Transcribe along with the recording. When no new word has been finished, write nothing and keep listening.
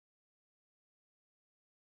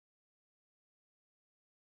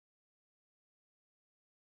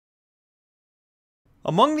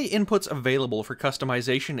Among the inputs available for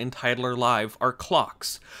customization in Titler Live are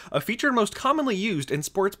clocks, a feature most commonly used in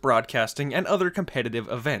sports broadcasting and other competitive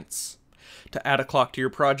events. To add a clock to your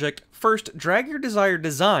project, first drag your desired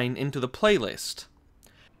design into the playlist.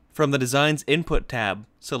 From the Designs Input tab,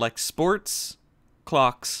 select Sports,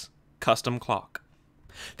 Clocks, Custom Clock.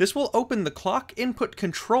 This will open the clock input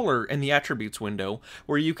controller in the Attributes window,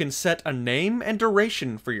 where you can set a name and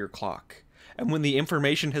duration for your clock. And when the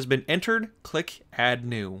information has been entered, click Add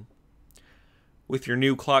New. With your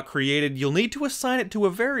new clock created, you'll need to assign it to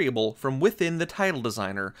a variable from within the Title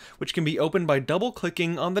Designer, which can be opened by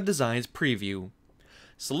double-clicking on the design's preview.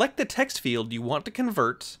 Select the text field you want to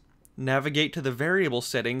convert, navigate to the variable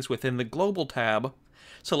settings within the Global tab,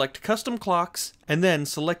 select Custom Clocks, and then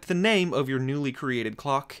select the name of your newly created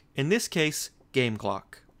clock, in this case, Game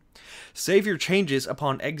Clock. Save your changes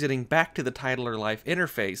upon exiting back to the Titler Live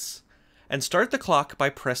interface, and start the clock by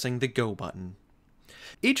pressing the Go button.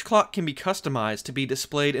 Each clock can be customized to be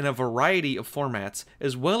displayed in a variety of formats,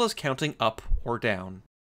 as well as counting up or down.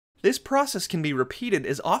 This process can be repeated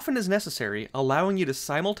as often as necessary, allowing you to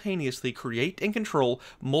simultaneously create and control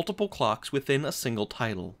multiple clocks within a single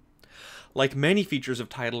title. Like many features of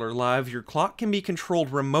Titler Live, your clock can be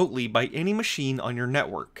controlled remotely by any machine on your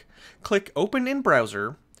network. Click Open in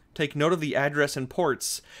Browser, take note of the address and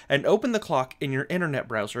ports, and open the clock in your internet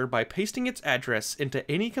browser by pasting its address into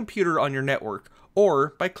any computer on your network,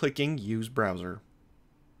 or by clicking Use Browser.